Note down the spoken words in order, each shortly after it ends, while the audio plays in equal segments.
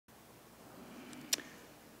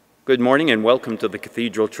Good morning and welcome to the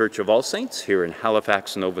Cathedral Church of All Saints here in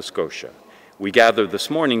Halifax, Nova Scotia. We gather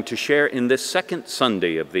this morning to share in this second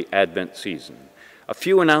Sunday of the Advent season. A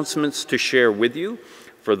few announcements to share with you.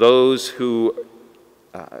 For those who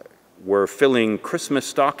were filling Christmas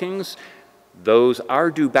stockings, those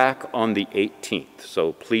are due back on the 18th.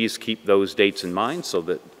 So please keep those dates in mind so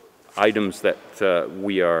that items that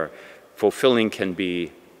we are fulfilling can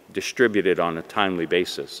be distributed on a timely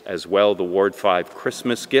basis. As well, the Ward 5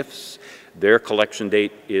 Christmas gifts, their collection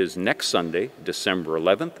date is next Sunday, December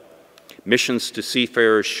 11th. Missions to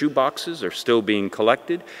Seafarers shoeboxes are still being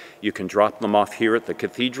collected. You can drop them off here at the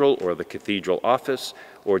Cathedral or the Cathedral office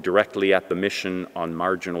or directly at the mission on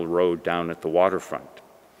Marginal Road down at the waterfront.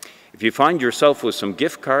 If you find yourself with some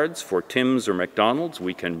gift cards for Tim's or McDonald's,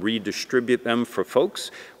 we can redistribute them for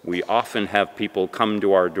folks. We often have people come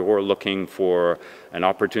to our door looking for an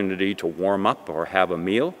opportunity to warm up or have a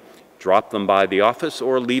meal. Drop them by the office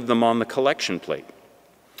or leave them on the collection plate.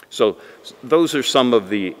 So those are some of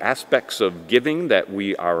the aspects of giving that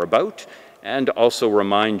we are about, and also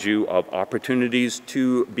remind you of opportunities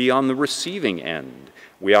to be on the receiving end.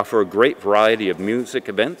 We offer a great variety of music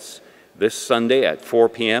events. This Sunday at 4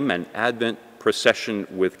 p.m., an Advent procession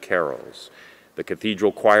with carols. The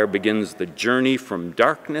Cathedral Choir begins the journey from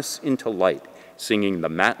darkness into light, singing the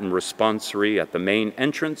Matin responsory at the main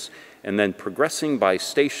entrance, and then progressing by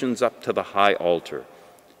stations up to the high altar.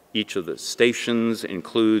 Each of the stations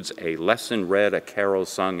includes a lesson read, a carol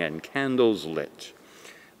sung, and candles lit.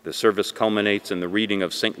 The service culminates in the reading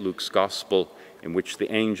of St. Luke's Gospel, in which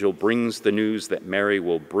the angel brings the news that Mary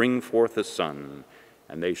will bring forth a son,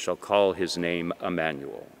 and they shall call his name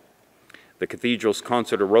Emmanuel. The Cathedral's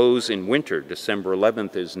concert arose in winter. December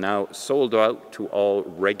 11th is now sold out to all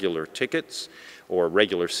regular tickets, or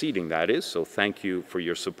regular seating, that is, so thank you for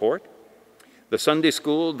your support. The Sunday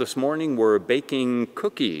school this morning were baking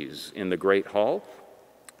cookies in the Great Hall,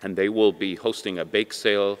 and they will be hosting a bake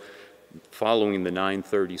sale following the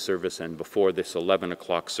 9:30 service and before this 11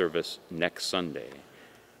 o'clock service next Sunday.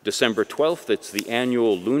 December 12th, it's the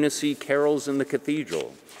annual Lunacy Carols in the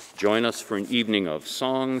Cathedral. Join us for an evening of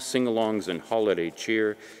songs, sing-alongs, and holiday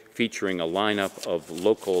cheer, featuring a lineup of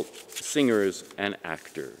local singers and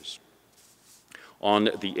actors. On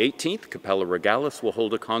the 18th, Capella Regalis will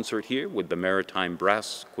hold a concert here with the Maritime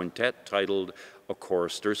Brass Quintet titled A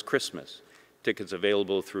Chorister's Christmas. Tickets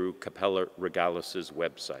available through Capella Regalis's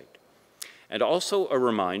website. And also a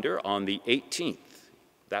reminder, on the 18th,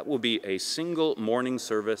 that will be a single morning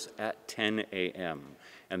service at 10 a.m.,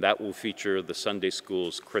 and that will feature the Sunday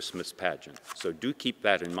School's Christmas pageant. So do keep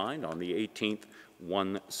that in mind. On the 18th,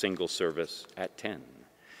 one single service at 10.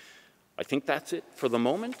 I think that's it for the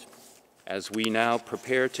moment. As we now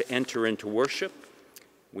prepare to enter into worship,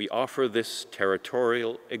 we offer this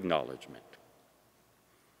territorial acknowledgement.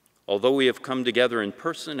 Although we have come together in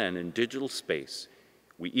person and in digital space,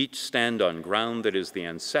 we each stand on ground that is the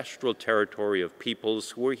ancestral territory of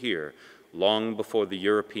peoples who were here long before the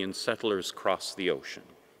European settlers crossed the ocean.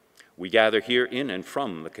 We gather here in and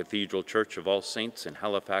from the Cathedral Church of All Saints in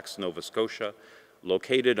Halifax, Nova Scotia,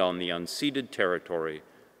 located on the unceded territory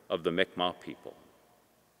of the Mi'kmaq people.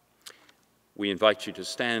 We invite you to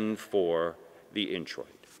stand for the introit.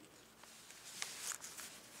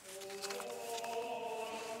 Amen.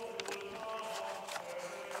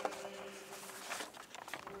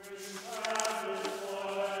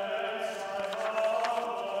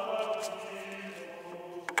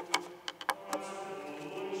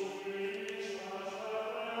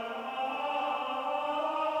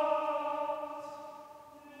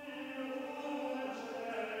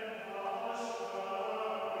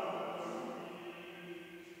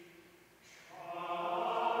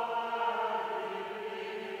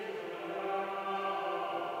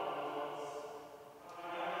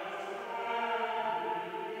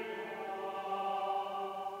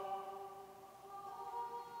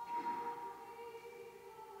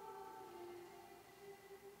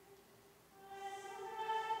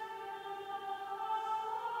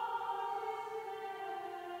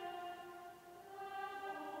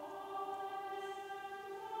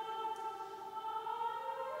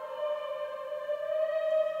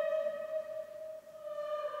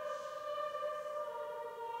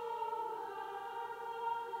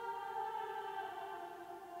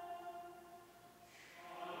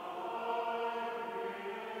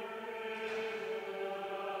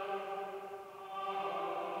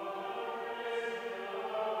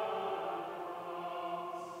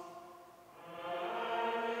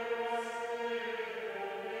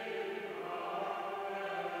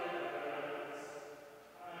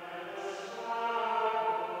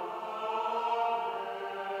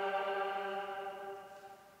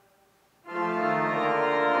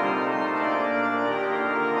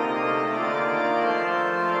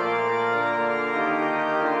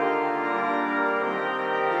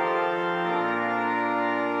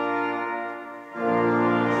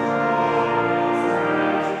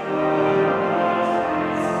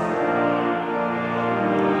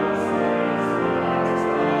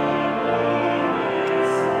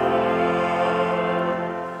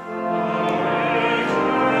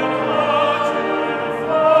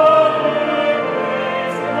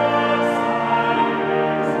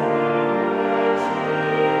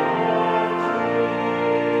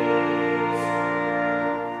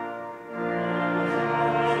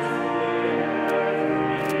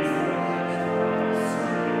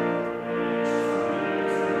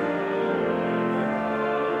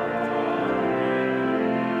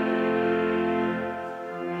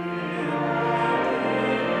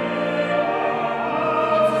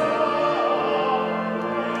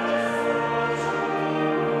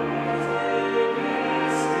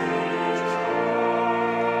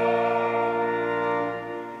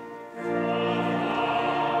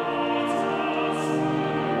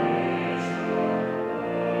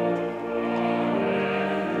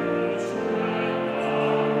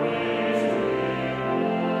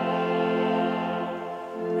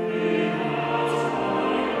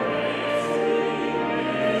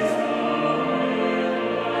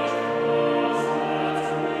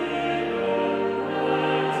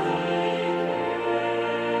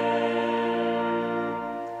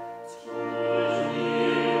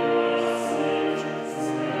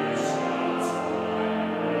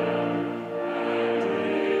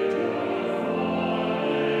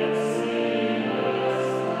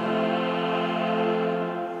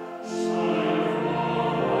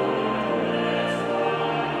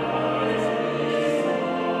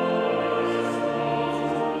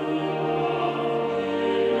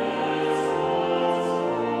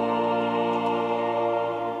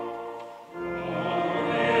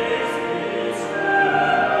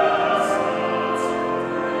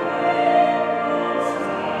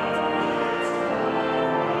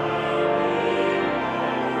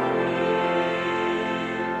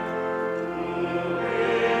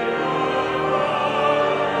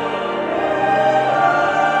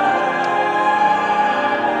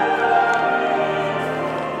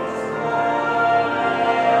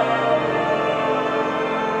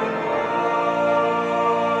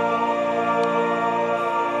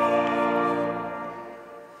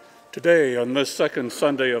 Today, on this second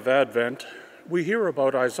Sunday of Advent, we hear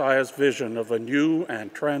about Isaiah's vision of a new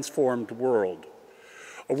and transformed world,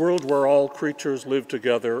 a world where all creatures live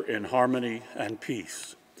together in harmony and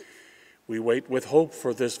peace. We wait with hope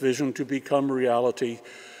for this vision to become reality,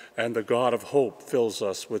 and the God of hope fills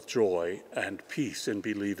us with joy and peace in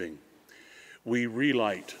believing. We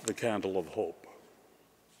relight the candle of hope.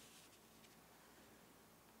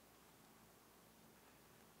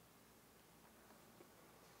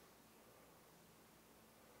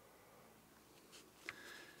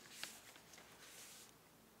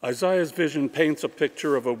 Isaiah's vision paints a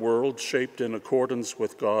picture of a world shaped in accordance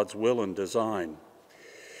with God's will and design.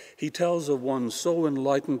 He tells of one so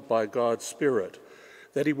enlightened by God's Spirit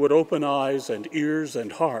that he would open eyes and ears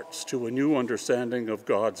and hearts to a new understanding of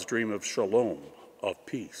God's dream of shalom, of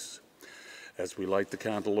peace. As we light the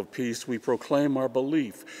candle of peace, we proclaim our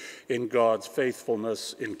belief in God's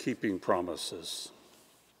faithfulness in keeping promises.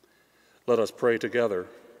 Let us pray together.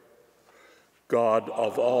 God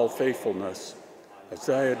of all faithfulness,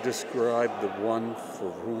 Isaiah described the one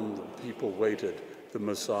for whom the people waited, the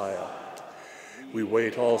Messiah. We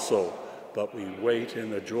wait also, but we wait in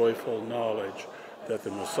the joyful knowledge that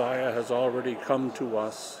the Messiah has already come to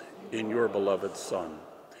us in your beloved Son.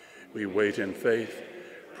 We wait in faith,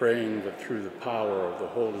 praying that through the power of the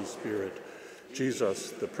Holy Spirit,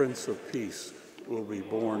 Jesus, the Prince of Peace, will be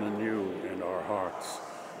born anew in our hearts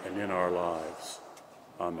and in our lives.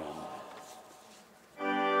 Amen.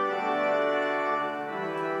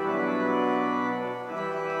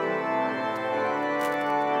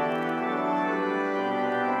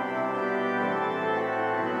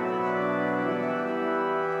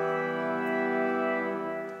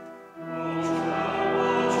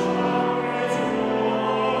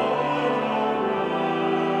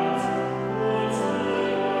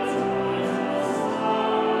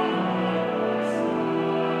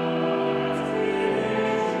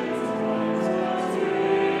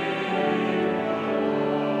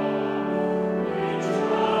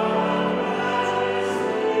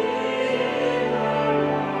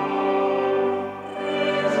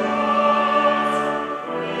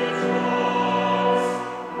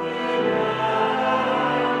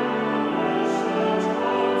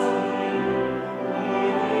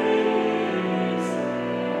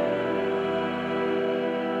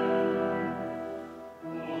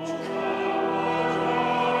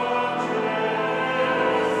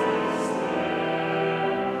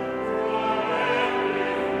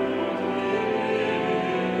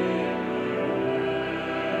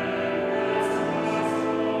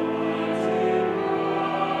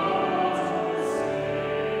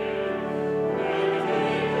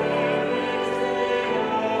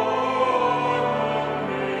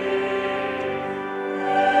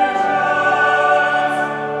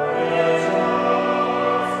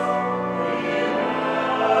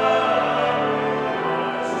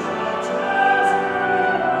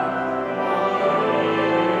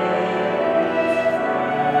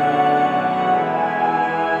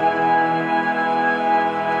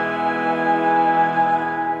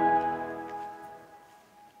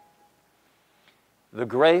 The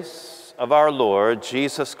grace of our Lord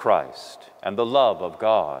Jesus Christ, and the love of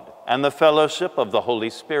God, and the fellowship of the Holy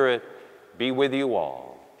Spirit be with you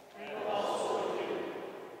all. And also with you.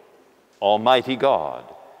 Almighty God,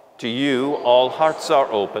 to you all hearts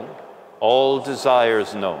are open, all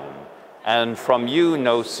desires known, and from you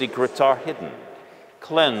no secrets are hidden.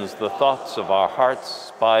 Cleanse the thoughts of our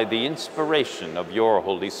hearts by the inspiration of your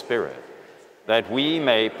Holy Spirit, that we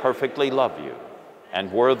may perfectly love you and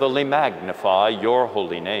worthily magnify your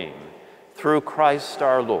holy name, through Christ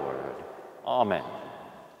our Lord. Amen.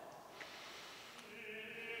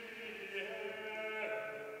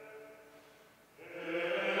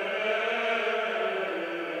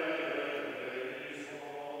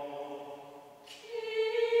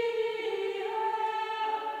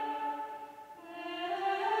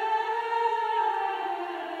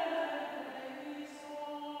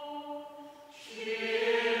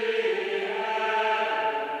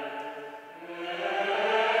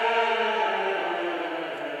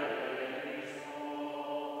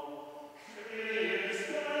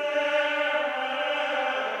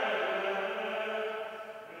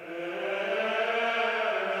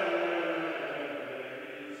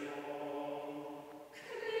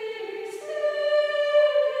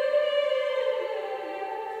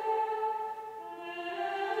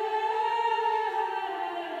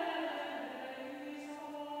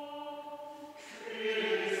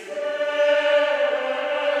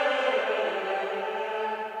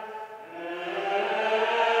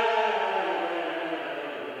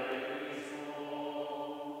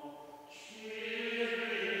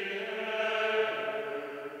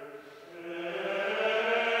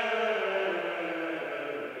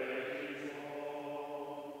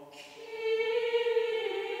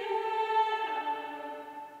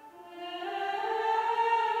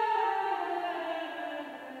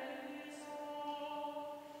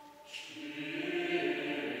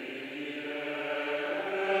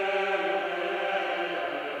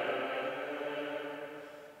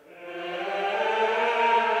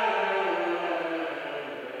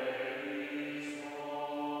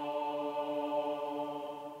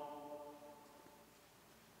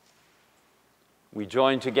 We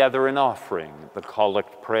join together in offering the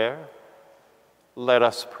collect prayer. Let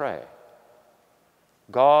us pray.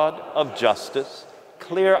 God of justice,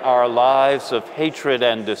 clear our lives of hatred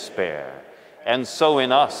and despair, and sow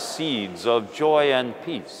in us seeds of joy and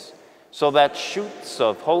peace, so that shoots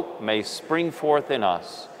of hope may spring forth in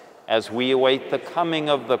us as we await the coming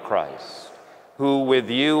of the Christ, who with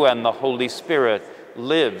you and the Holy Spirit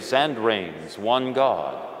lives and reigns, one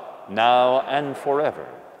God, now and forever.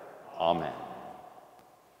 Amen.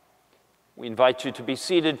 We invite you to be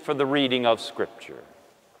seated for the reading of Scripture.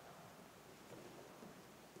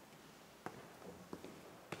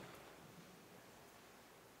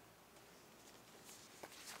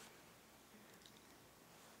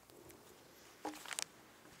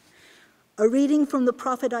 A reading from the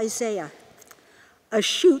prophet Isaiah. A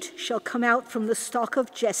shoot shall come out from the stalk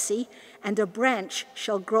of Jesse, and a branch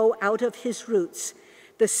shall grow out of his roots.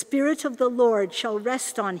 The Spirit of the Lord shall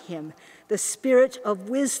rest on him, the Spirit of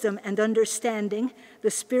wisdom and understanding, the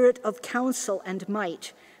Spirit of counsel and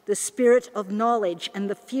might, the Spirit of knowledge and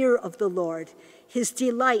the fear of the Lord. His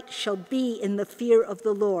delight shall be in the fear of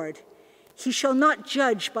the Lord. He shall not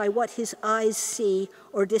judge by what his eyes see,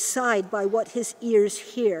 or decide by what his ears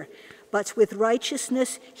hear, but with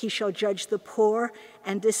righteousness he shall judge the poor,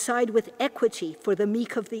 and decide with equity for the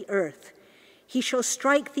meek of the earth. He shall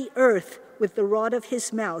strike the earth with the rod of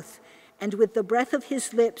his mouth, and with the breath of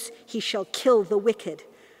his lips he shall kill the wicked.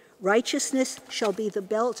 Righteousness shall be the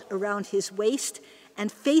belt around his waist,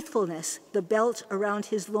 and faithfulness the belt around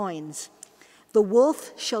his loins. The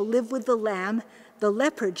wolf shall live with the lamb, the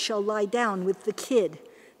leopard shall lie down with the kid,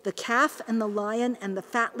 the calf and the lion and the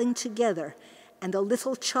fatling together, and a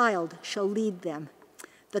little child shall lead them.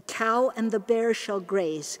 The cow and the bear shall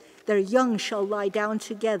graze, their young shall lie down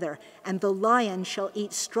together, and the lion shall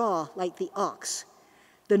eat straw like the ox.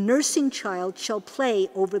 The nursing child shall play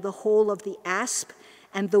over the hole of the asp,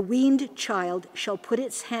 and the weaned child shall put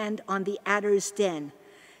its hand on the adder's den.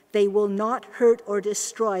 They will not hurt or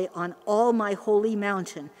destroy on all my holy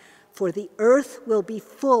mountain, for the earth will be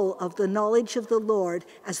full of the knowledge of the Lord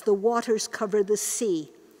as the waters cover the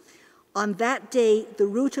sea. On that day, the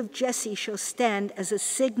root of Jesse shall stand as a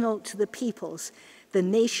signal to the peoples. The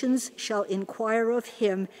nations shall inquire of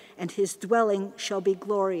him, and his dwelling shall be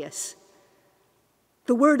glorious.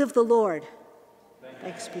 The word of the Lord.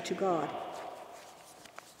 Thanks be to God.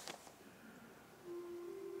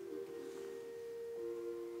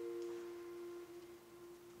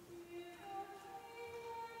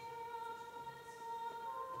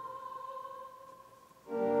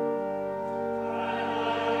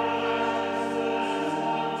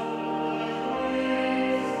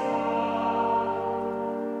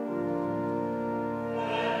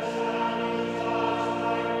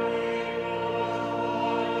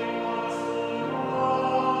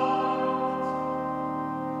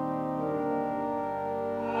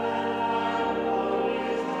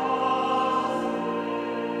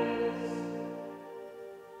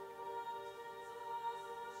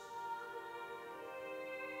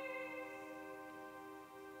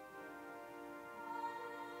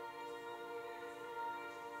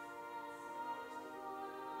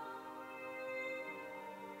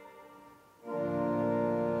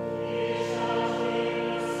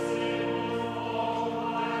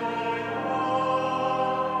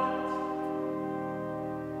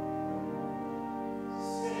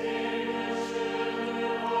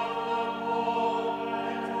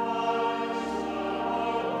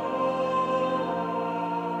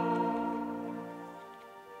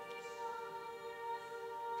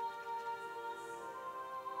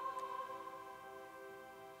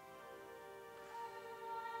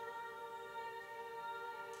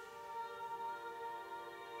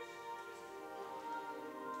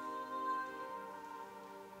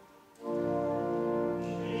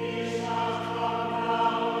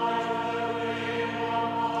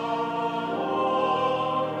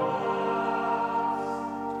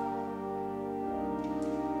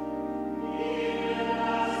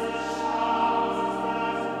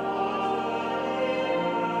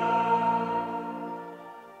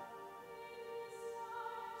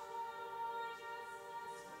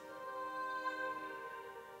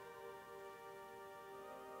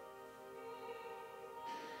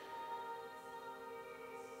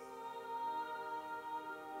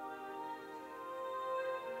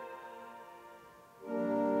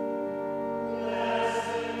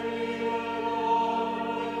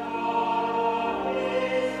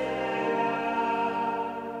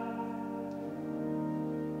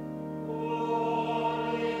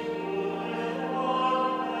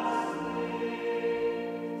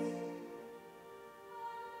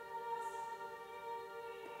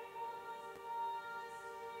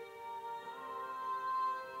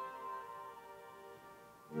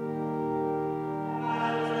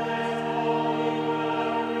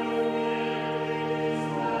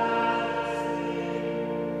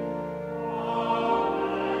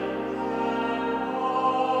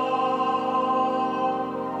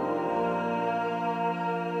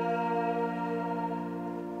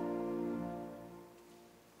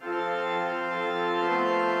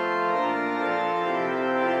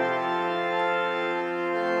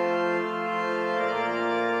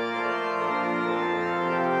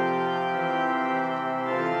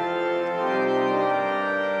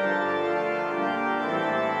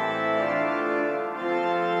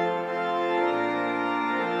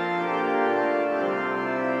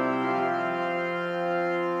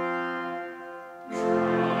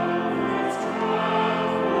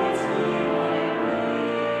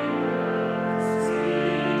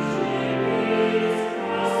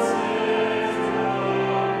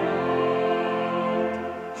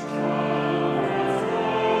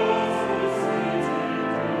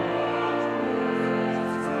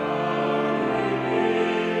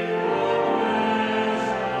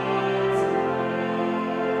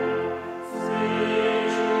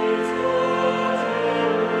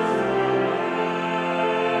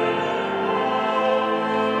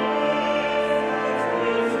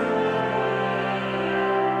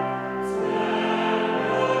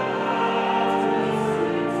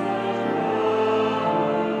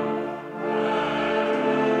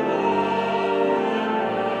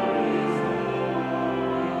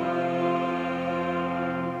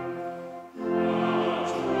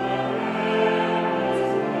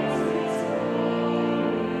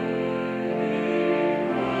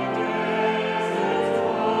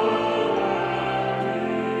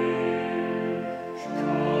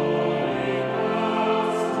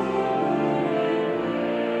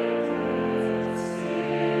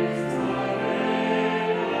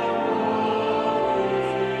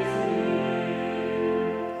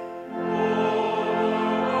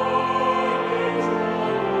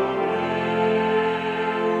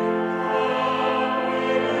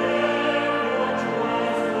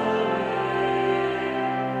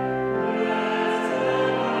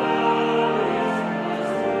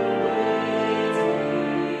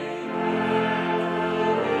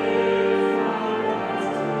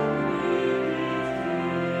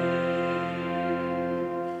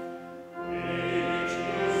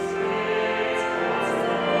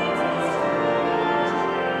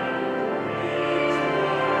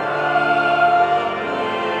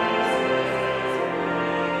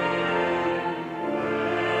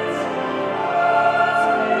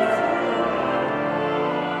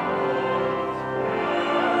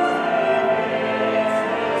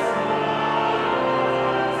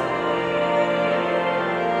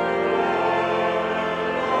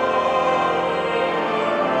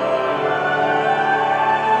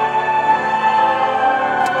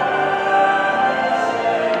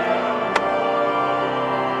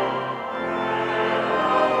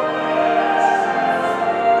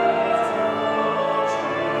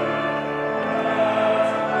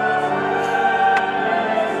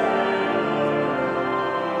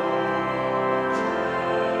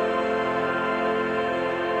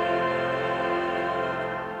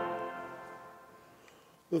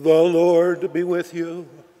 The Lord be with you.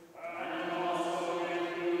 And also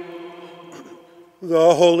with you.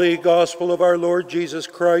 The Holy Gospel of our Lord Jesus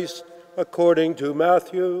Christ, according to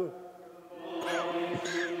Matthew. Glory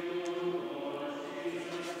to you, Lord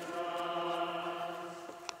Jesus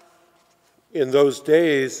Christ. In those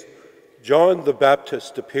days, John the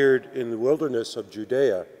Baptist appeared in the wilderness of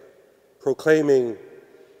Judea, proclaiming,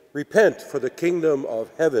 "Repent, for the kingdom of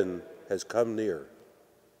heaven has come near."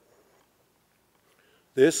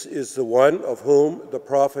 This is the one of whom the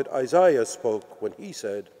prophet Isaiah spoke when he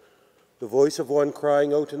said, "The voice of one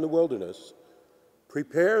crying out in the wilderness,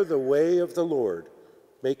 prepare the way of the Lord,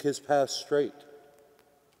 make his path straight."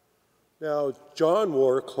 Now, John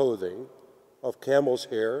wore clothing of camel's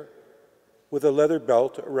hair with a leather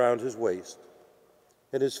belt around his waist,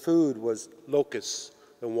 and his food was locusts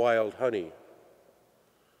and wild honey.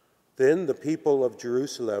 Then the people of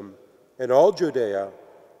Jerusalem and all Judea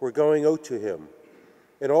were going out to him,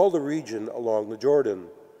 and all the region along the Jordan,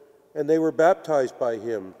 and they were baptized by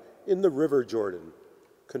him in the river Jordan,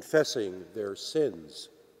 confessing their sins.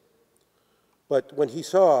 But when he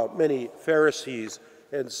saw many Pharisees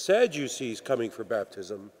and Sadducees coming for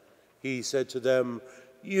baptism, he said to them,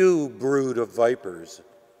 "You brood of vipers,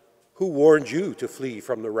 who warned you to flee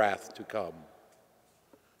from the wrath to come?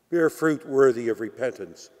 Bear fruit worthy of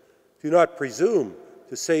repentance. Do not presume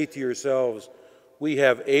to say to yourselves, 'We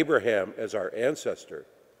have Abraham as our ancestor.'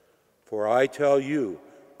 For I tell you,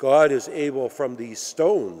 God is able from these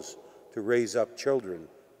stones to raise up children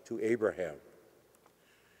to Abraham.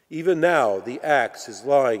 Even now the axe is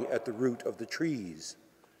lying at the root of the trees.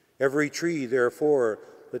 Every tree, therefore,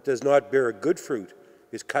 that does not bear good fruit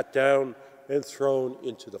is cut down and thrown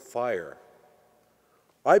into the fire.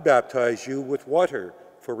 I baptize you with water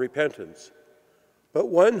for repentance, but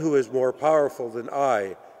one who is more powerful than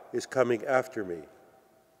I is coming after me.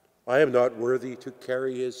 I am not worthy to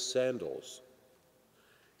carry his sandals.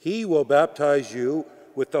 He will baptize you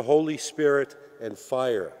with the Holy Spirit and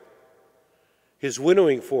fire. His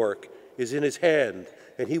winnowing fork is in his hand,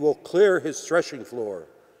 and he will clear his threshing floor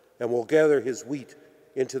and will gather his wheat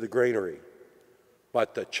into the granary.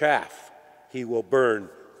 But the chaff he will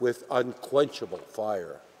burn with unquenchable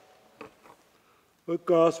fire." The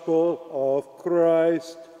Gospel of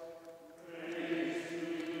Christ.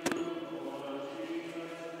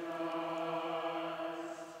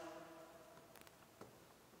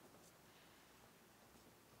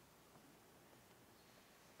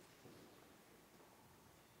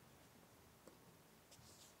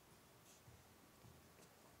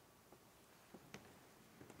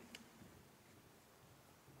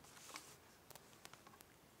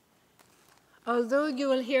 Although you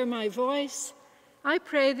will hear my voice, I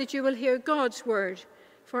pray that you will hear God's word,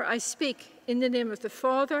 for I speak in the name of the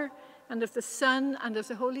Father, and of the Son, and of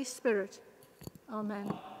the Holy Spirit.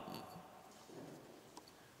 Amen.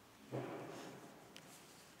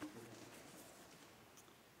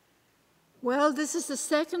 Well, this is the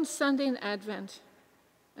second Sunday in Advent,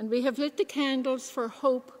 and we have lit the candles for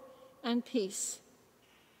hope and peace.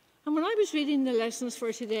 And when I was reading the lessons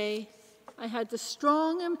for today, I had the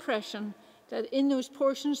strong impression that in those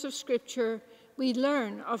portions of Scripture, we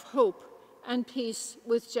learn of hope and peace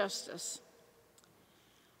with justice.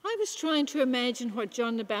 I was trying to imagine what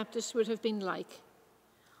John the Baptist would have been like.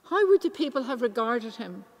 How would the people have regarded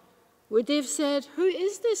him? Would they have said, "Who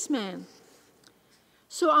is this man?"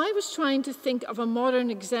 So I was trying to think of a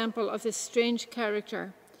modern example of this strange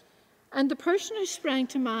character. And the person who sprang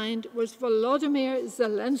to mind was Volodymyr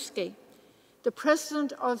Zelensky, the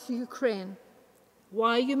president of Ukraine.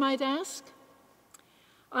 Why, you might ask?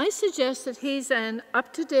 I suggest that he's an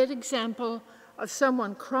up-to-date example of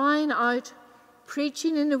someone crying out,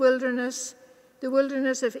 preaching in the wilderness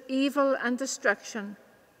of evil and destruction.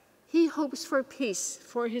 He hopes for peace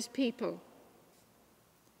for his people.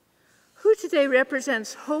 Who today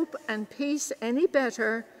represents hope and peace any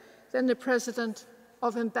better than the president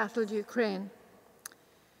of embattled Ukraine?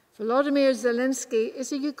 Volodymyr Zelensky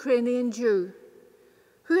is a Ukrainian Jew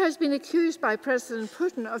who has been accused by President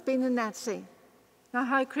Putin of being a Nazi. Now,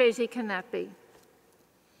 how crazy can that be?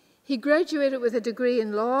 He graduated with a degree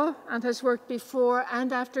in law and has worked before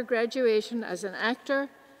and after graduation as an actor,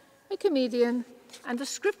 a comedian, and a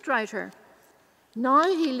scriptwriter. Now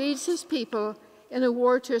he leads his people in a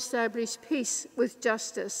war to establish peace with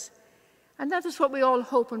justice. And that is what we all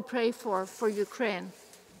hope and pray for Ukraine.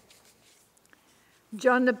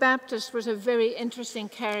 John the Baptist was a very interesting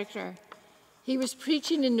character. He was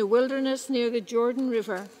preaching in the wilderness near the Jordan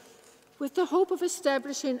River with the hope of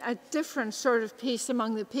establishing a different sort of peace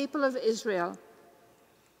among the people of Israel.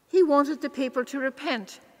 He wanted the people to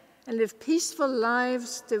repent and live peaceful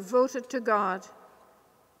lives devoted to God.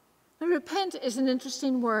 Now, repent is an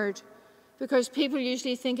interesting word because people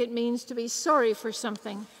usually think it means to be sorry for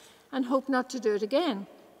something and hope not to do it again.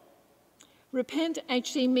 Repent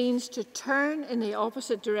actually means to turn in the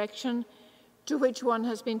opposite direction to which one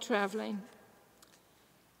has been traveling.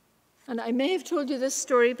 And I may have told you this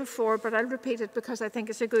story before, but I'll repeat it because I think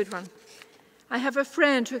it's a good one. I have a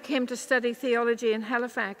friend who came to study theology in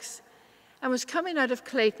Halifax and was coming out of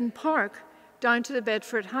Clayton Park down to the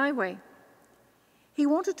Bedford Highway. He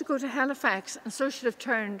wanted to go to Halifax and so should have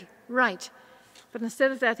turned right, but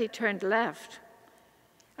instead of that he turned left.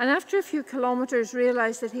 And after a few kilometres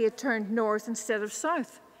realised that he had turned north instead of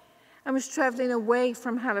south and was travelling away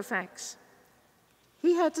from Halifax.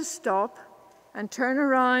 He had to stop and turn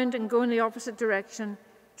around and go in the opposite direction,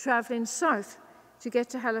 travelling south to get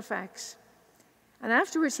to Halifax. And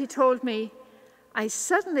afterwards he told me, I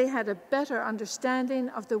suddenly had a better understanding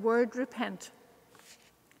of the word repent.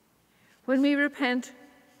 When we repent,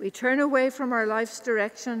 we turn away from our life's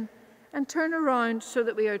direction and turn around so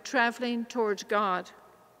that we are travelling towards God.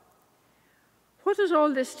 What has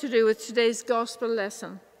all this to do with today's gospel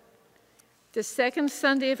lesson? The second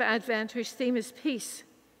Sunday of Advent, whose theme is peace.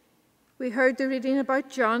 We heard the reading about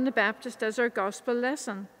John the Baptist as our gospel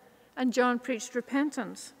lesson, and John preached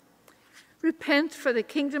repentance. Repent, for the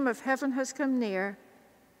kingdom of heaven has come near.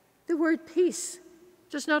 The word peace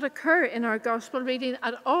does not occur in our gospel reading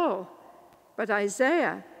at all, but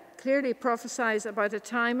Isaiah clearly prophesies about a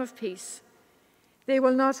time of peace. They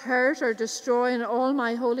will not hurt or destroy in all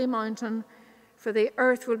my holy mountain, for the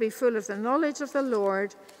earth will be full of the knowledge of the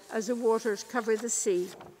Lord as the waters cover the sea.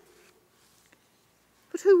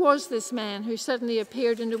 But who was this man who suddenly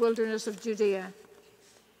appeared in the wilderness of Judea?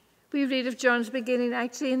 We read of John's beginning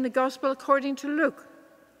actually in the Gospel according to Luke.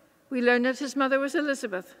 We learn that his mother was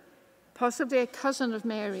Elizabeth, possibly a cousin of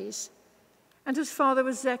Mary's, and his father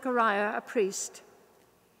was Zechariah, a priest.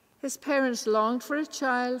 His parents longed for a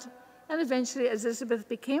child, and eventually Elizabeth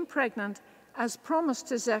became pregnant as promised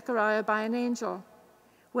to Zechariah by an angel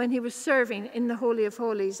when he was serving in the Holy of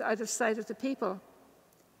Holies out of sight of the people.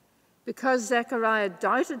 Because Zechariah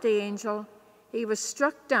doubted the angel, he was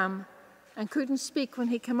struck dumb and couldn't speak when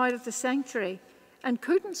he came out of the sanctuary, and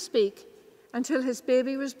couldn't speak until his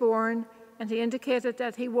baby was born, and he indicated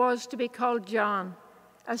that he was to be called John,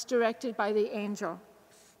 as directed by the angel.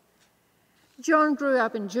 John grew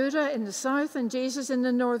up in Judah in the south, and Jesus in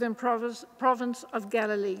the northern province of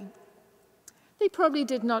Galilee. They probably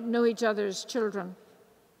did not know each other as children.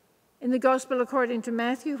 In the Gospel according to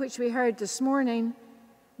Matthew, which we heard this morning,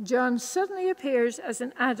 John suddenly appears as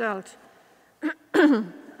an adult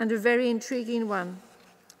and a very intriguing one.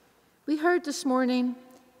 We heard this morning,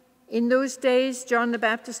 in those days John the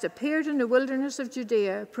Baptist appeared in the wilderness of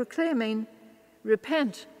Judea, proclaiming,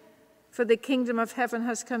 repent, for the kingdom of heaven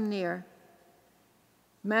has come near.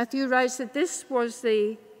 Matthew writes that this was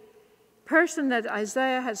the person that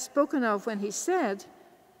Isaiah had spoken of when he said,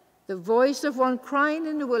 the voice of one crying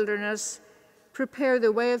in the wilderness, prepare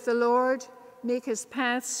the way of the Lord, make his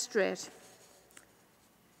paths straight.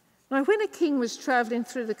 Now, when a king was traveling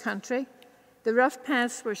through the country, the rough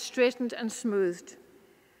paths were straightened and smoothed,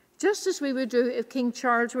 just as we would do if King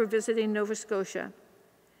Charles were visiting Nova Scotia.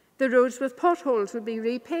 The roads with potholes would be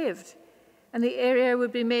repaved, and the area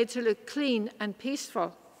would be made to look clean and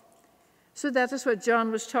peaceful. So that is what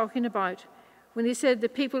John was talking about when he said the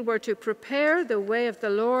people were to prepare the way of the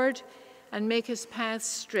Lord and make his paths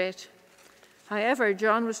straight. However,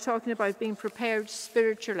 John was talking about being prepared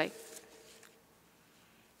spiritually.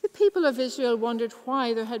 The people of Israel wondered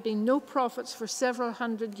why there had been no prophets for several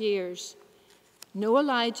hundred years. No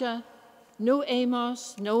Elijah, no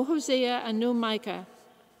Amos, no Hosea, and no Micah.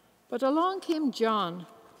 But along came John,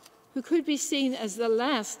 who could be seen as the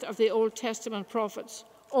last of the Old Testament prophets,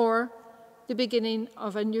 or the beginning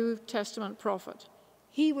of a New Testament prophet.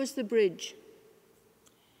 He was the bridge.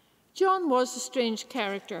 John was a strange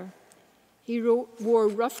character. He wore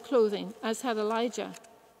rough clothing, as had Elijah.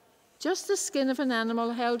 Just the skin of an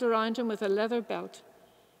animal held around him with a leather belt,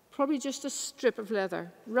 probably just a strip of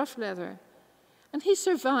leather, rough leather. And he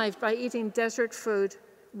survived by eating desert food,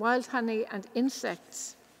 wild honey, and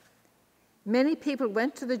insects. Many people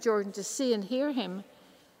went to the Jordan to see and hear him,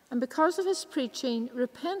 and because of his preaching,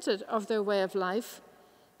 repented of their way of life.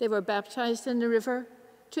 They were baptized in the river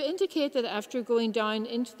to indicate that after going down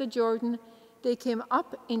into the Jordan, they came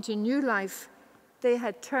up into new life. They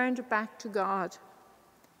had turned back to God.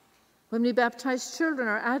 When we baptize children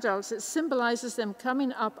or adults, it symbolizes them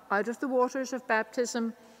coming up out of the waters of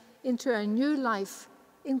baptism into a new life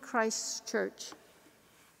in Christ's church.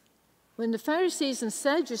 When the Pharisees and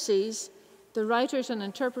Sadducees, the writers and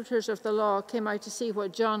interpreters of the law, came out to see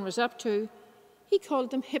what John was up to, he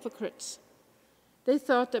called them hypocrites. They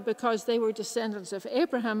thought that because they were descendants of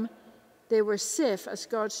Abraham, they were safe as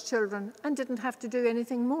God's children and didn't have to do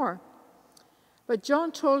anything more. But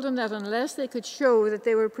John told them that unless they could show that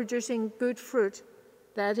they were producing good fruit,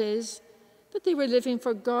 that is, that they were living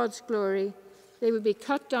for God's glory, they would be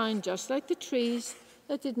cut down just like the trees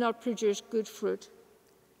that did not produce good fruit.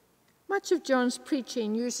 Much of John's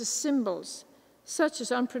preaching uses symbols, such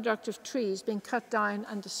as unproductive trees being cut down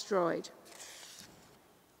and destroyed.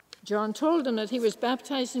 John told them that he was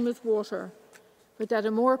baptizing with water, but that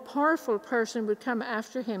a more powerful person would come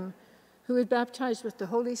after him, who would baptize with the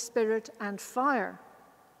Holy Spirit and fire.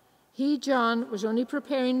 He, John, was only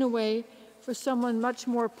preparing the way for someone much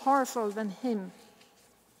more powerful than him.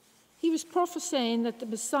 He was prophesying that the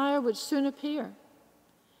Messiah would soon appear.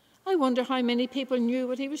 I wonder how many people knew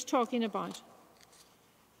what he was talking about.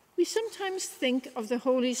 We sometimes think of the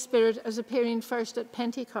Holy Spirit as appearing first at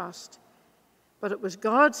Pentecost, but it was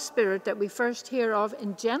God's Spirit that we first hear of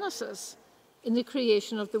in Genesis, in the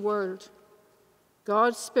creation of the world.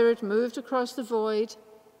 God's Spirit moved across the void,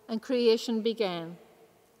 and creation began.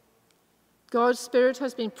 God's Spirit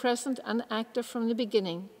has been present and active from the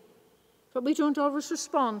beginning, but we don't always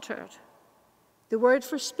respond to it. The word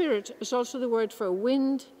for spirit is also the word for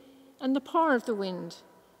wind and the power of the wind.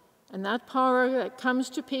 And that power that comes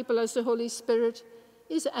to people as the Holy Spirit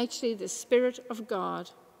is actually the Spirit of God.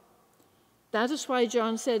 That is why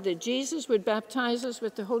John said that Jesus would baptize us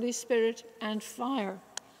with the Holy Spirit and fire.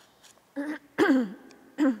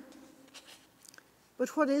 But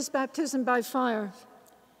what is baptism by fire?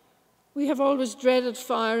 We have always dreaded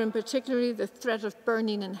fire, and particularly the threat of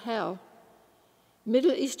burning in hell.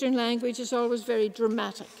 Middle Eastern language is always very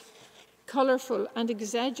dramatic, colorful, and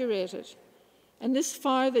exaggerated. And this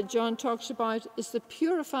fire that John talks about is the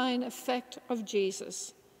purifying effect of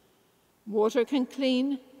Jesus. Water can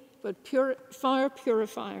clean, but fire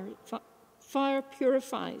purifies.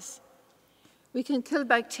 We can kill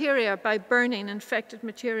bacteria by burning infected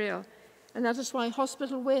material, and that is why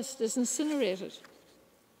hospital waste is incinerated.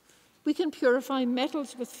 We can purify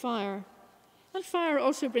metals with fire, and fire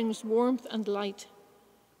also brings warmth and light.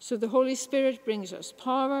 So the Holy Spirit brings us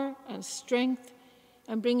power and strength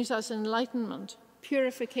and brings us enlightenment,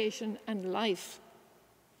 purification, and life.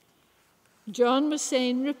 John was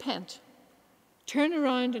saying, repent, turn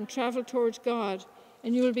around and travel towards God,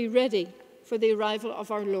 and you will be ready for the arrival of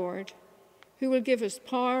our Lord, who will give us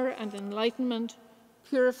power and enlightenment,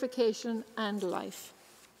 purification, and life.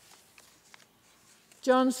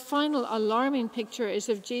 John's final alarming picture is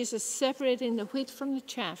of Jesus separating the wheat from the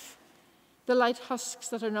chaff, the light husks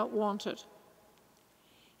that are not wanted.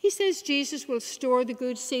 He says Jesus will store the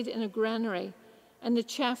good seed in a granary and the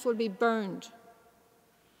chaff will be burned.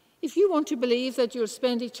 If you want to believe that you'll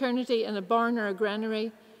spend eternity in a barn or a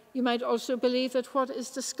granary, you might also believe that what is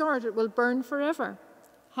discarded will burn forever.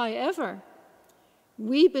 However,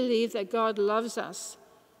 we believe that God loves us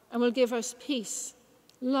and will give us peace,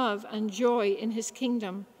 love, and joy in his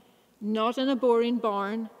kingdom, not in a boring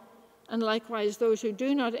barn, and likewise those who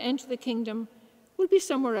do not enter the kingdom will be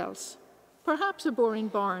somewhere else, perhaps a boring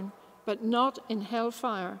barn, but not in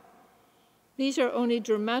hellfire. These are only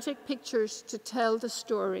dramatic pictures to tell the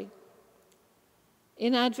story.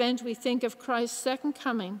 In Advent, we think of Christ's second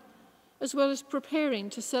coming, as well as preparing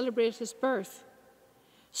to celebrate his birth.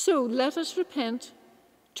 So let us repent,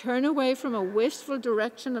 turn away from a wasteful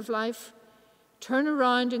direction of life, turn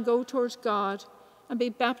around and go towards God, and be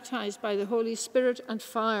baptized by the Holy Spirit and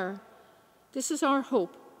fire. This is our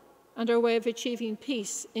hope and our way of achieving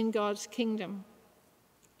peace in God's kingdom.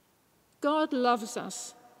 God loves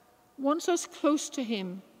us, wants us close to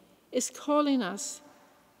him, is calling us,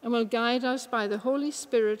 and will guide us by the Holy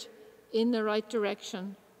Spirit in the right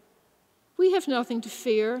direction. We have nothing to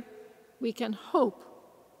fear. We can hope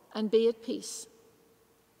and be at peace.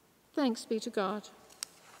 Thanks be to God.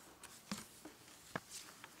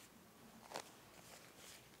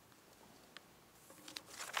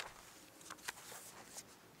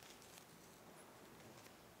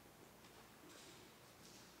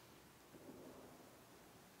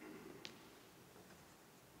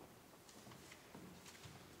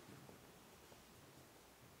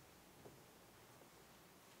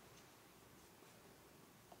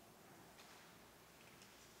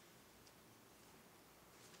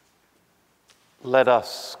 Let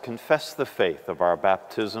us confess the faith of our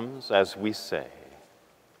baptisms as we say,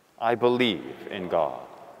 I believe in God,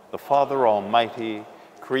 the Father Almighty,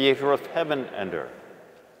 creator of heaven and earth.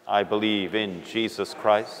 I believe in Jesus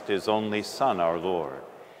Christ, his only Son, our Lord.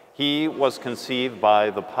 He was conceived by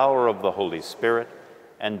the power of the Holy Spirit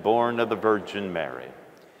and born of the Virgin Mary.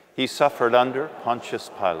 He suffered under Pontius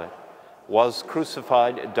Pilate, was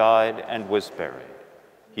crucified, died, and was buried.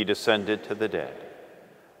 He descended to the dead.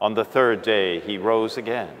 On the third day he rose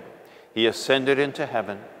again. He ascended into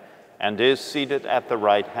heaven and is seated at the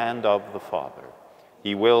right hand of the Father.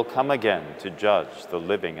 He will come again to judge the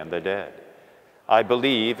living and the dead. I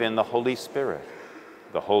believe in the Holy Spirit,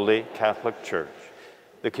 the Holy Catholic Church,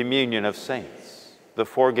 the communion of saints, the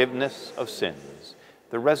forgiveness of sins,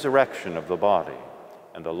 the resurrection of the body,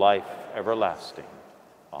 and the life everlasting.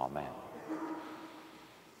 Amen.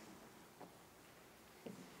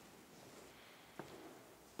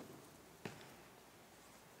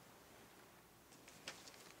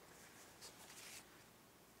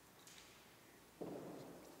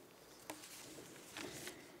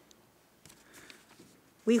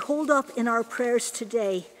 We hold up in our prayers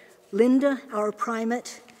today Linda, our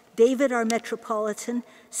primate, David, our metropolitan,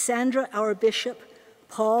 Sandra, our bishop,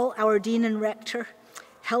 Paul, our dean and rector,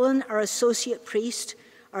 Helen, our associate priest,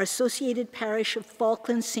 our associated parish of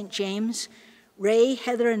Falkland St. James, Ray,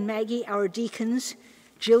 Heather, and Maggie, our deacons,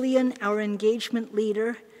 Jillian, our engagement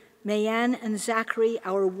leader, Mayanne and Zachary,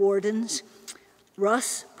 our wardens,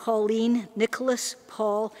 Russ, Pauline, Nicholas,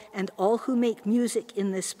 Paul, and all who make music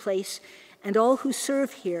in this place, and all who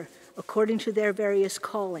serve here according to their various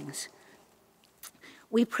callings.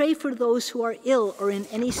 We pray for those who are ill or in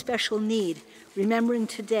any special need, remembering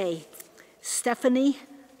today Stephanie,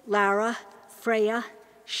 Lara, Freya,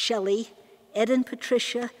 Shelley, Ed and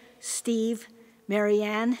Patricia, Steve,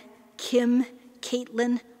 Marianne, Kim,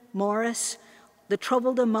 Caitlin, Morris, the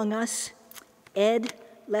troubled among us, Ed,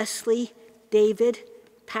 Leslie, David,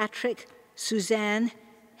 Patrick, Suzanne,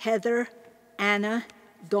 Heather, Anna,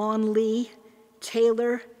 Dawn Lee,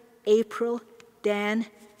 Taylor, April, Dan,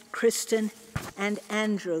 Kristen, and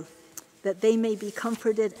Andrew, that they may be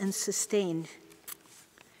comforted and sustained.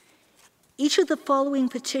 Each of the following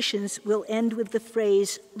petitions will end with the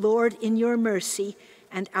phrase, Lord, in your mercy,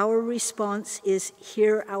 and our response is,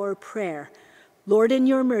 hear our prayer. Lord, in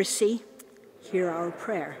your mercy, hear our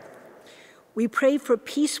prayer. We pray for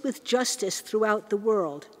peace with justice throughout the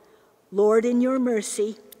world. Lord, in your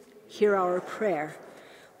mercy, hear our prayer.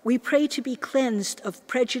 We pray to be cleansed of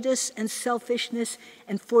prejudice and selfishness,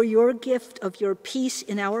 and for your gift of your peace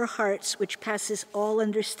in our hearts, which passes all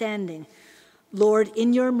understanding. Lord,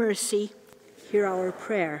 in your mercy, hear our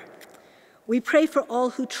prayer. We pray for all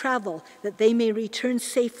who travel, that they may return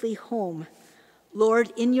safely home.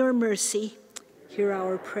 Lord, in your mercy, hear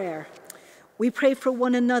our prayer. We pray for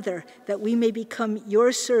one another, that we may become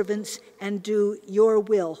your servants and do your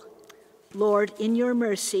will. Lord, in your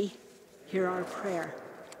mercy, hear our prayer.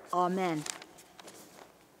 Amen.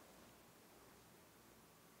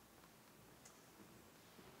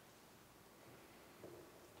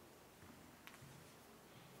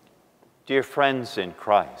 Dear friends in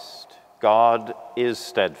Christ, God is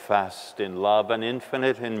steadfast in love and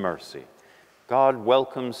infinite in mercy. God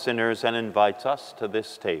welcomes sinners and invites us to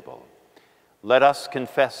this table. Let us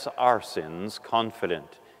confess our sins,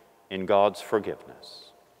 confident in God's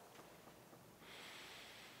forgiveness.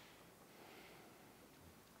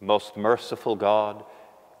 Most merciful God,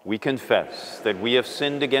 we confess that we have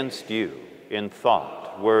sinned against you in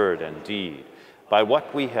thought, word, and deed, by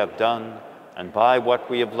what we have done and by what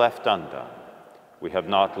we have left undone. We have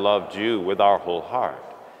not loved you with our whole heart.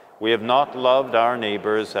 We have not loved our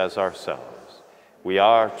neighbors as ourselves. We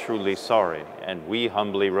are truly sorry, and we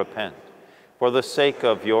humbly repent. For the sake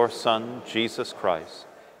of your Son, Jesus Christ,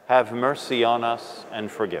 have mercy on us and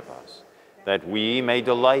forgive us, that we may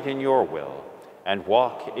delight in your will and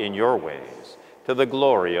walk in your ways, to the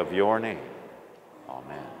glory of your name.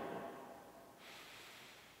 Amen.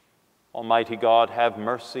 Almighty God, have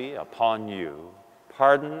mercy upon you,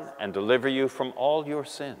 pardon and deliver you from all your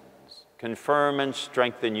sins, confirm and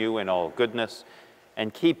strengthen you in all goodness,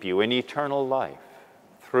 and keep you in eternal life,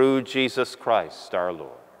 through Jesus Christ our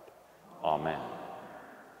Lord. Amen.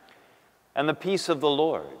 And the peace of the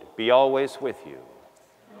Lord be always with you.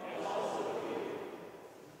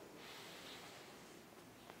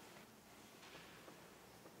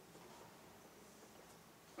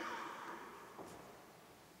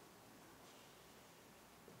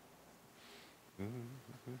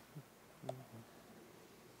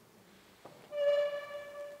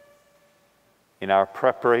 In our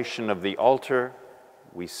preparation of the altar,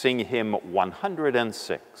 we sing hymn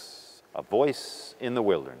 106, A Voice in the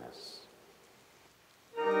Wilderness.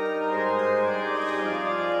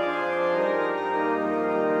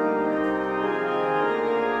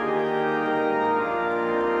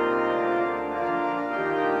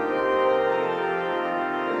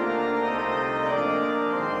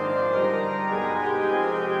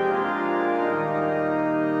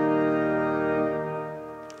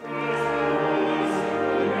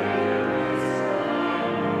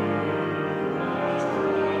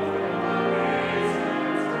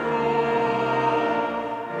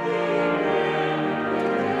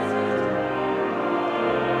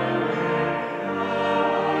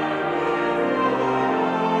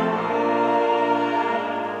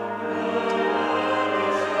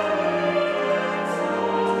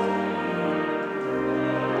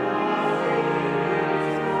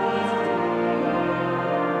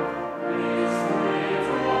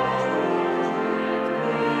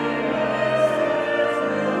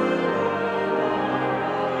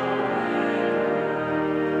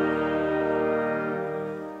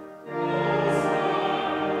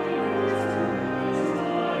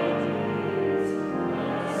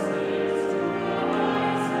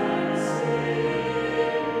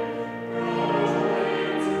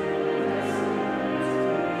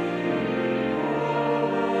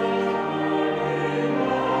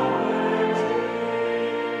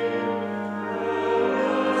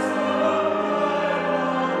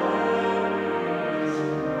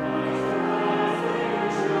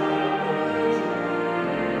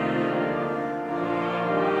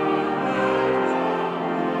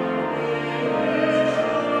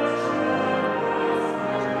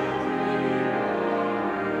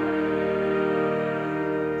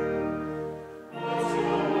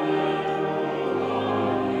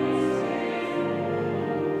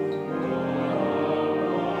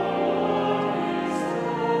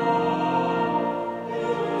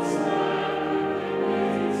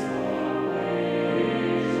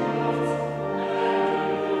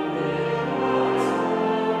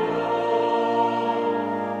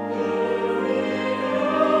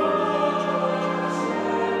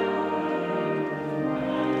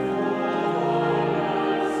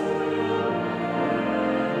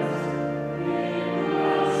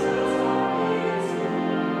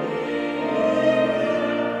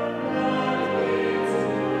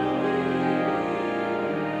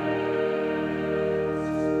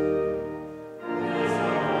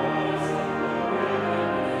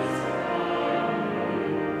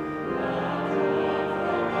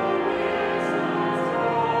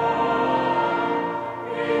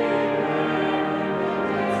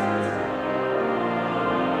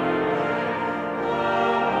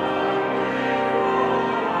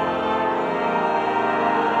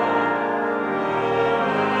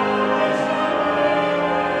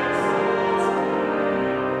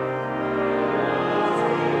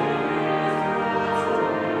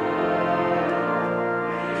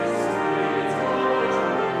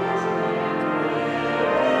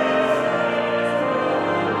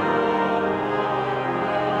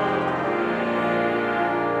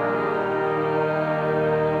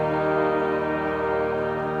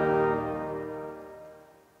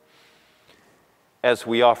 As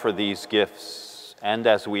we offer these gifts and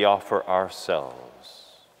as we offer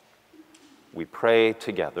ourselves, we pray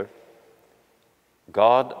together.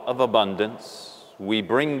 God of abundance, we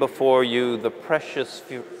bring before you the precious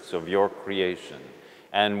fruits of your creation,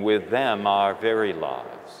 and with them our very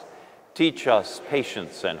lives. Teach us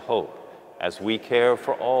patience and hope as we care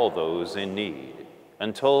for all those in need,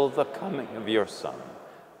 until the coming of your Son,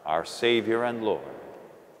 our Savior and Lord.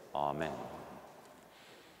 Amen.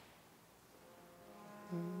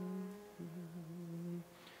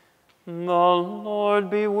 The Lord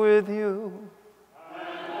be with you.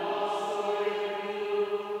 And also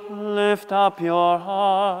with you. Lift up your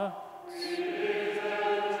hearts.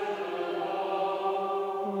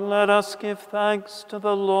 Let us give thanks to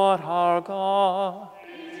the Lord our God.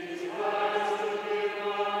 It is right to give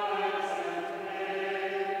God thanks and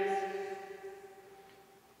praise.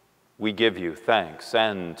 We give you thanks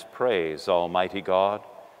and praise, Almighty God,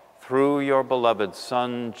 through your beloved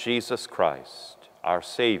Son, Jesus Christ, our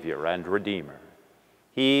Savior and Redeemer.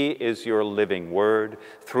 He is your living Word,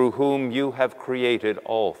 through whom you have created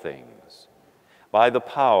all things. By the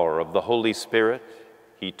power of the Holy Spirit,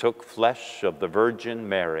 he took flesh of the Virgin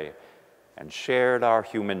Mary and shared our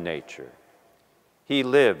human nature. He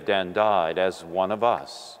lived and died as one of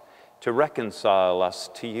us to reconcile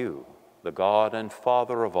us to you, the God and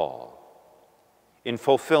Father of all. In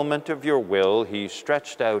fulfillment of your will, he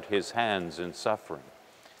stretched out his hands in suffering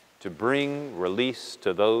to bring release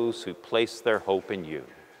to those who place their hope in you.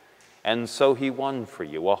 And so he won for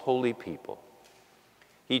you a holy people.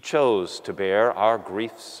 He chose to bear our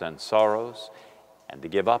griefs and sorrows and to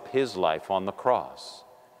give up his life on the cross,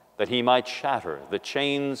 that he might shatter the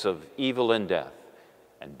chains of evil and death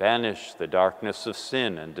and banish the darkness of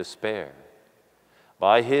sin and despair.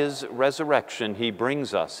 By his resurrection, he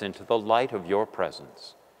brings us into the light of your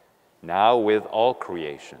presence. Now, with all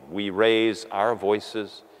creation, we raise our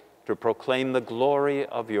voices to proclaim the glory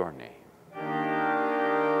of your name.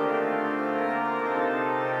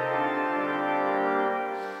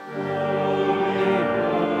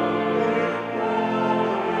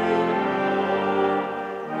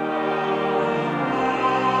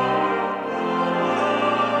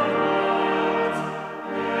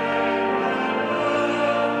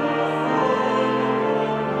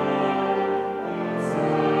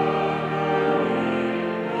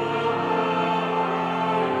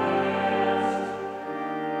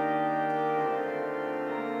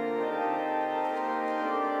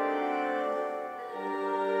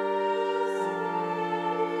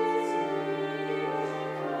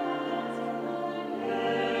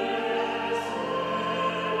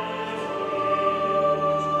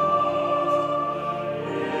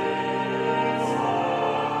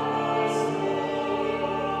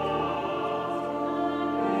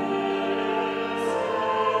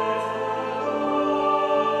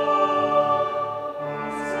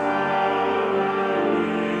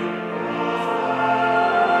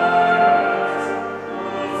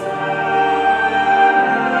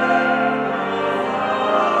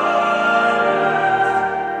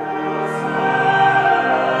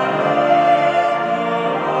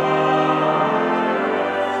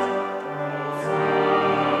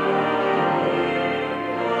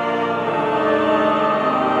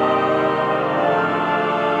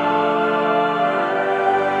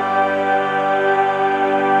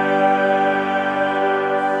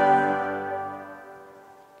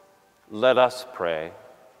 Let us pray.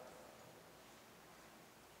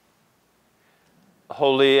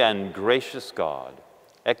 Holy and gracious God,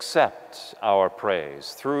 accept our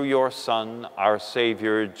praise through your Son, our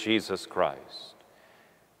Savior, Jesus Christ,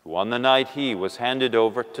 who on the night he was handed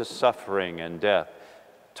over to suffering and death,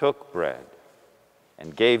 took bread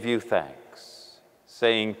and gave you thanks,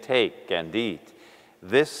 saying, "Take and eat.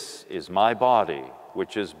 This is my body,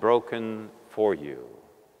 which is broken for you."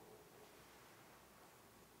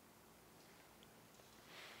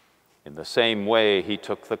 In the same way, he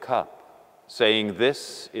took the cup, saying,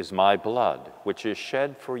 "This is my blood, which is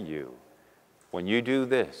shed for you. When you do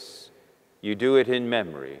this, you do it in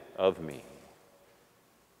memory of me."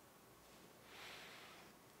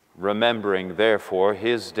 Remembering, therefore,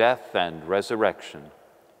 his death and resurrection,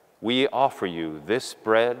 we offer you this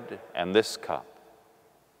bread and this cup,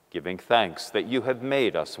 giving thanks that you have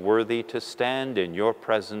made us worthy to stand in your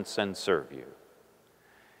presence and serve you.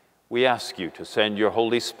 We ask you to send your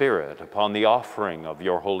Holy Spirit upon the offering of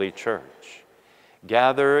your holy church.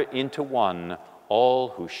 Gather into one all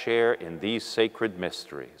who share in these sacred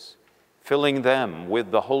mysteries, filling them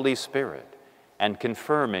with the Holy Spirit and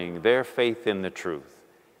confirming their faith in the truth,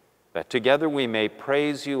 that together we may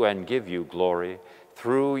praise you and give you glory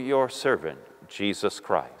through your servant, Jesus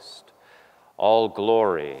Christ. All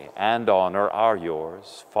glory and honor are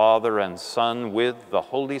yours, Father and Son, with the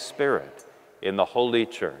Holy Spirit, in the Holy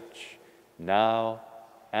Church, now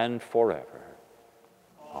and forever.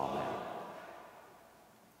 Amen.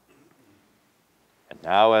 And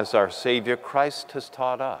now, as our Savior Christ has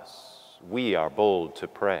taught us, we are bold to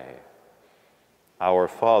pray. Our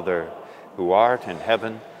Father, who art in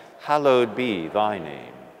heaven, hallowed be thy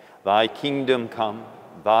name. Thy kingdom come,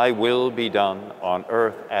 thy will be done on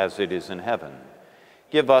earth as it is in heaven.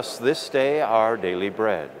 Give us this day our daily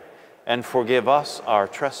bread, and forgive us our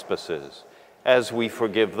trespasses, as we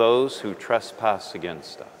forgive those who trespass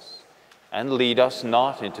against us. And lead us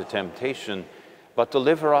not into temptation, but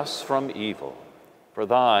deliver us from evil. For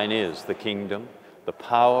thine is the kingdom, the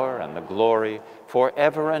power, and the glory,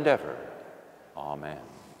 forever and ever. Amen.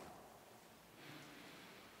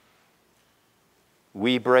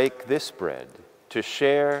 We break this bread to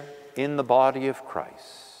share in the body of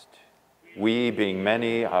Christ. We, being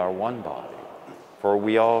many, are one body, for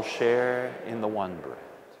we all share in the one bread.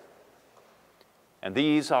 And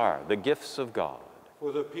these are the gifts of God.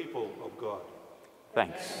 For the people of God.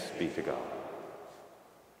 Thanks be to God.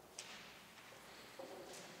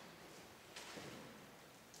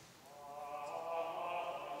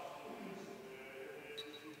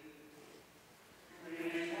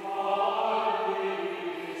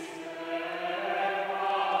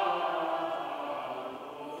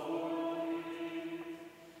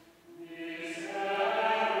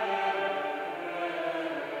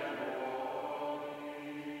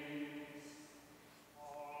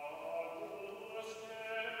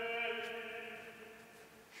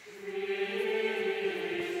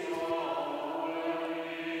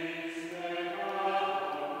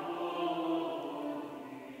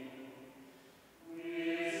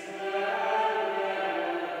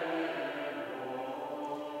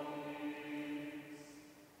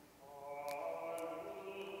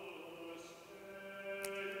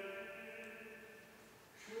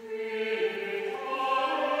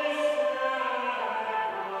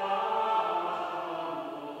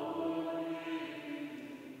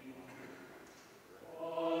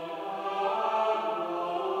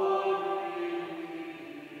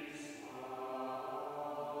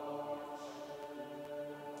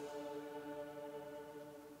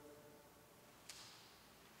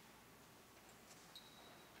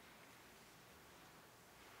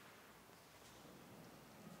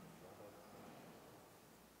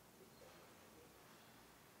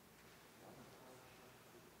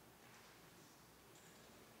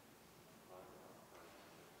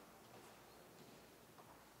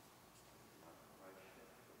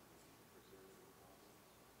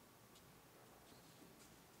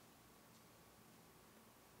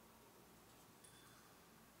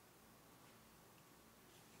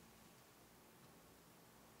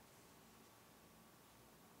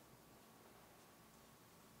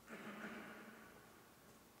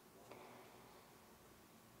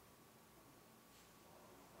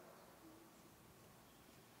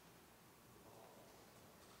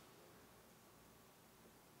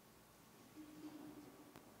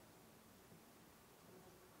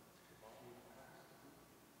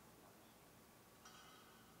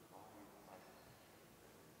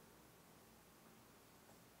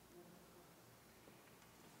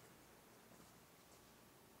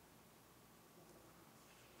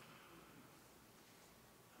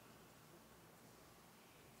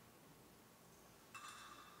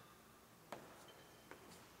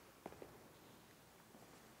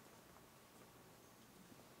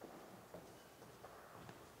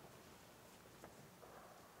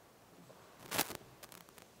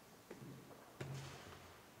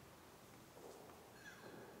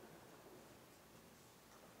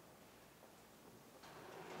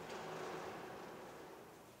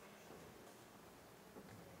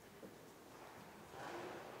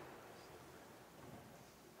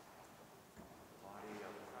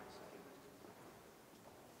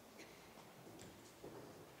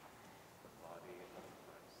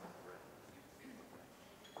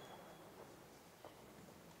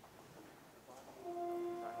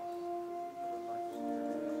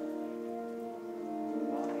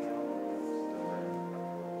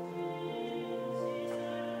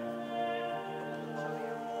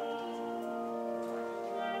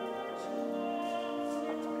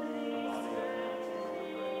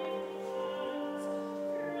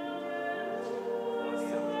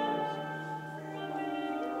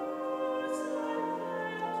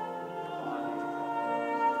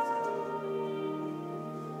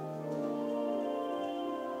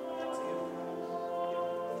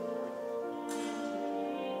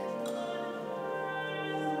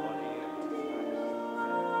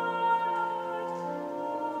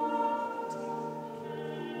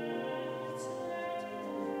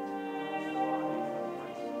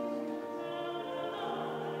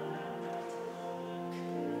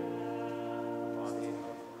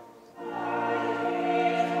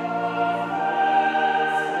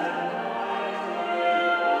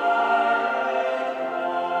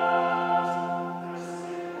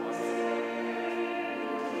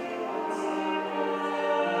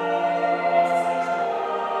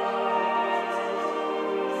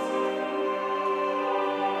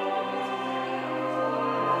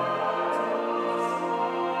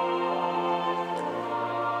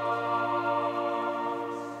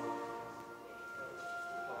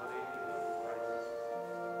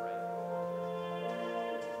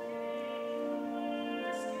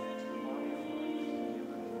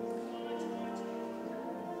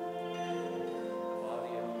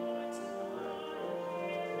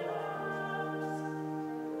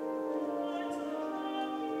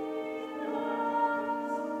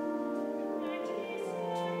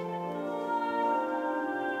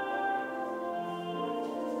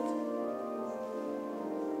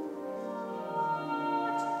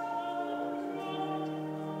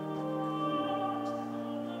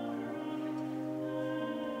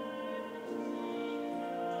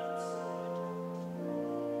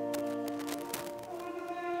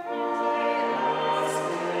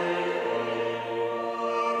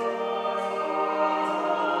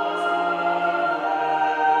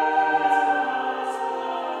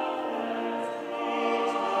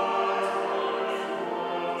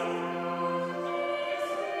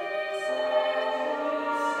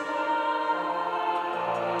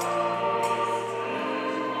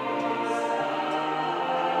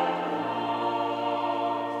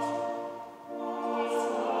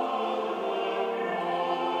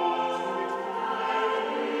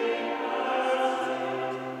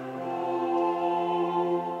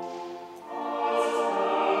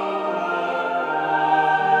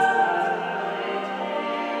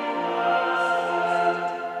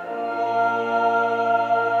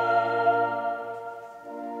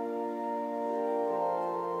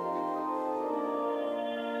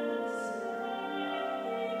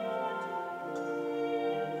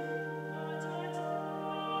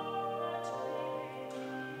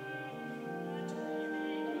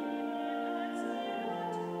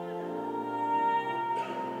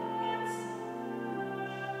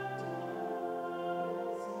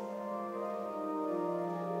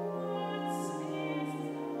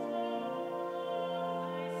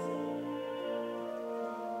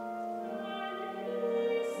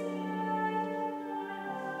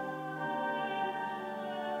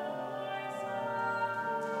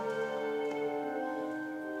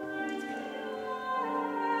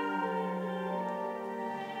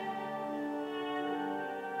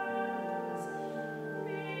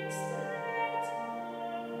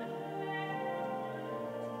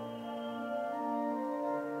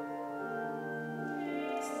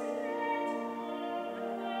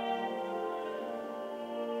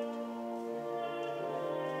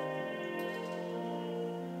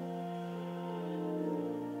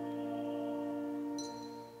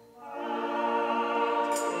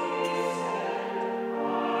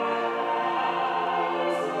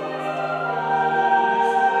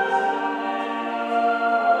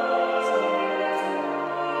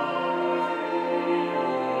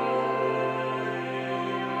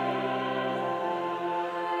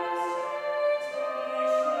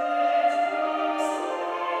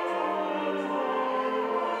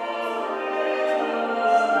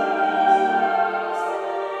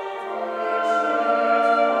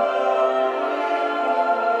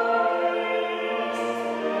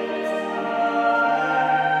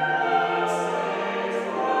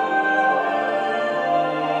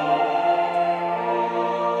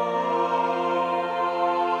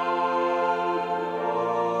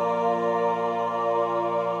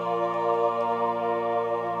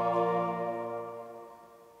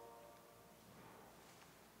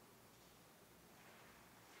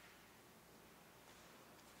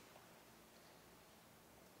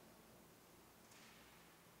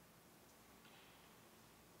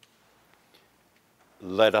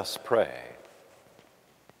 Let us pray.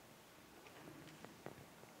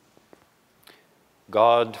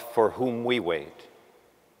 God, for whom we wait,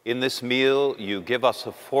 in this meal you give us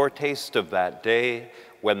a foretaste of that day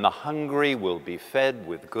when the hungry will be fed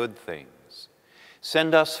with good things.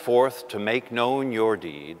 Send us forth to make known your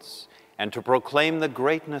deeds and to proclaim the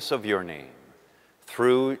greatness of your name,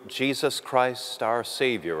 through Jesus Christ, our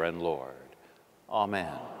Savior and Lord.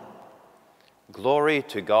 Amen. Glory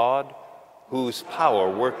to God, whose power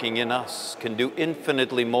working in us can do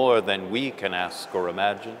infinitely more than we can ask or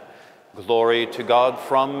imagine. Glory to God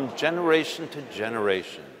from generation to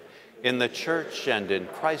generation, in the Church and in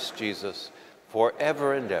Christ Jesus,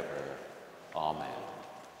 forever and ever. Amen.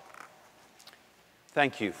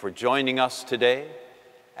 Thank you for joining us today.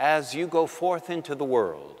 As you go forth into the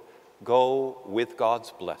world, go with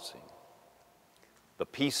God's blessing. The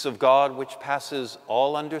peace of God, which passes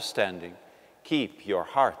all understanding, keep your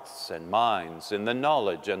hearts and minds in the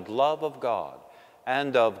knowledge and love of God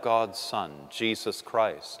and of God's Son, Jesus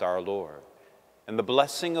Christ, our Lord. And the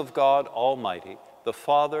blessing of God Almighty, the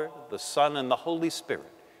Father, the Son, and the Holy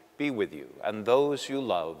Spirit be with you and those you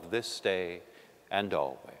love this day and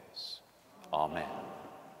always. Amen.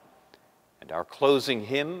 And our closing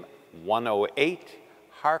hymn, 108,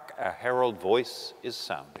 Hark a Herald Voice is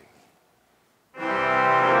Sounding.